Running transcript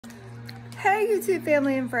Hey YouTube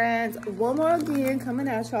family and friends, one more again coming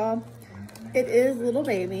at y'all. It is Little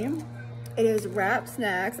Baby. It is Wrap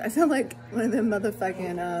Snacks. I sound like one of them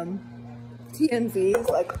motherfucking TMZs,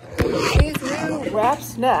 like these new Wrap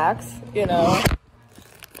Snacks, you know.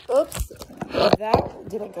 Oops, that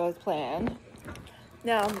didn't go as planned.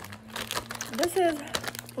 Now, this is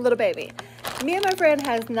Little Baby. Me and my friend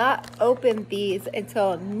has not opened these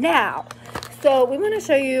until now. So we want to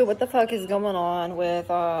show you what the fuck is going on with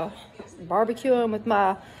barbecuing with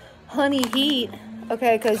my honey heat.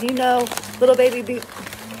 Okay, because you know little baby be,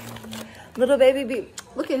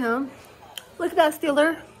 look at him. Look at that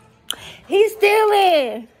stealer. He's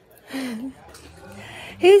stealing.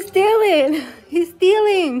 He's stealing. He's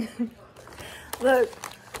stealing. Look.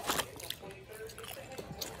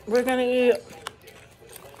 We're gonna eat.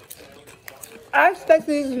 I expect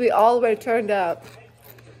these to be all the way turned up.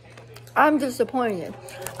 I'm disappointed.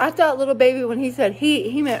 I thought Little Baby, when he said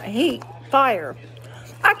heat, he meant heat, fire.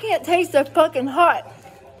 I can't taste the fucking hot.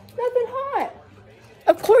 Nothing hot.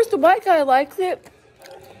 Of course the white guy likes it.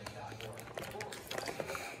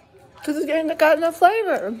 Because it's got enough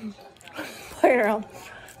flavor. Here,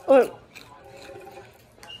 look.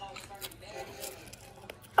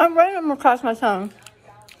 I'm running them across my tongue.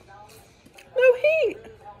 No heat.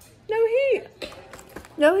 No heat.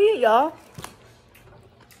 No heat, y'all.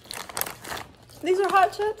 These are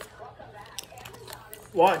hot chips?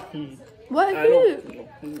 What heat? What heat?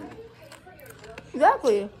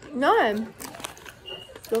 Exactly. None.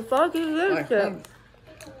 The fuck is this shit?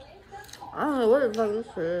 I don't know what the fuck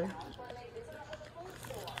this is.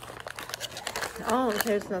 I don't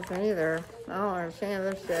taste nothing either. I don't understand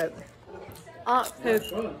this shit. I don't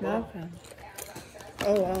taste nothing.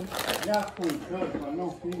 Oh well.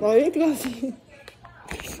 Well, you can see.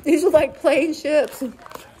 These are like plain chips.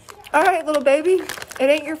 Alright, Little Baby. It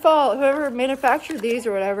ain't your fault. Whoever manufactured these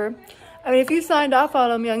or whatever. I mean, if you signed off on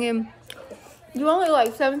them, youngin', you only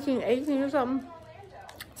like 17, 18 or something.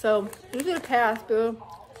 So, you should have passed, boo.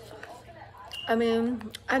 I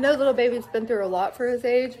mean, I know Little Baby's been through a lot for his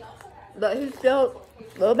age, but he's still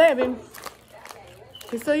Little Baby.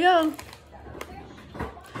 He's still young.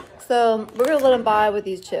 So, we're going to let him buy with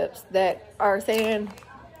these chips that are saying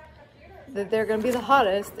that they're going to be the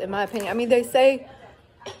hottest, in my opinion. I mean, they say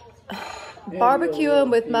barbecuing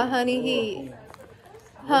with my honey heat.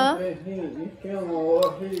 Huh?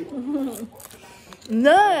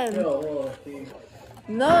 None.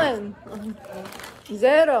 None.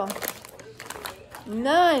 Zero.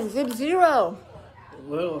 None. Zero.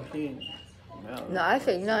 Little heat. No, I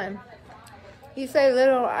say none. You say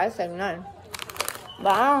little, I say none.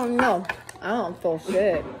 But I don't know. I don't feel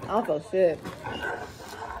shit. I don't feel shit.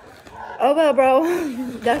 Oh well, bro.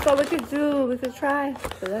 That's all we could do. We could try.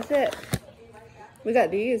 So that's it. We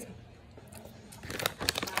got these.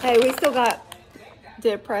 Hey, we still got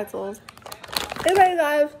dip pretzels. Anyway,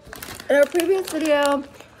 guys, in our previous video,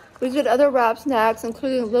 we did other Wrap Snacks,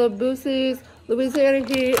 including Little Boosie's, Louisiana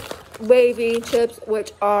Heat, Wavy chips,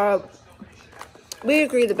 which are, we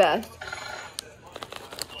agree, the best.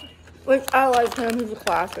 Which I like him. He's a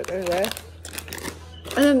classic, anyway.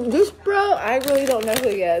 And this bro, I really don't know who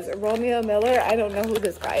he is. Romeo Miller, I don't know who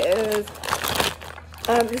this guy is.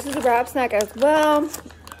 This is a Wrap Snack as well.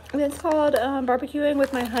 And it's called barbecuing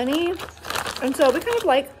with my honey. And so we kind of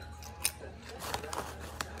like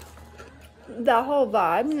that whole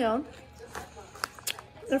vibe, you know.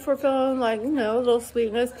 If we're feeling like, you know, a little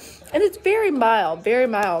sweetness. And it's very mild, very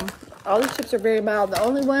mild. All these chips are very mild. The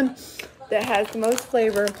only one that has the most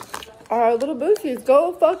flavor are Little Boosie's.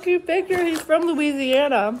 Go fucking figure, he's from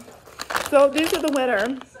Louisiana. So these are the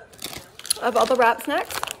winner of all the Wrap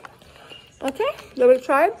Snacks. Okay, that we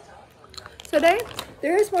tried today.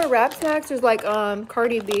 There is more Wrap Snacks. There's like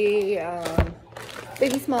Cardi B,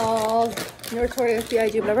 Baby Smalls, Notorious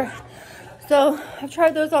B.I.G., whatever. So I've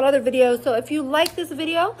tried those on other videos. So if you like this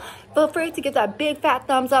video, feel free to give that big fat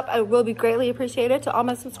thumbs up. I will be greatly appreciated. To all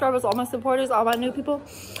my subscribers, all my supporters, all my new people.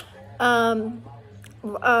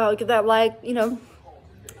 Give that like, you know,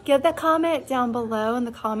 give that comment down below in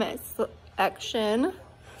the comments section.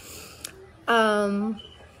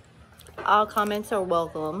 All comments are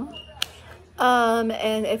welcome.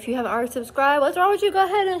 And if you haven't already subscribed, what's wrong with you? Go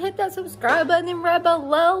ahead and hit that subscribe button right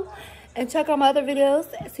below and check out my other videos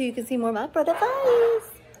so you can see more of my brother guys.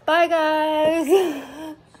 Bye, guys.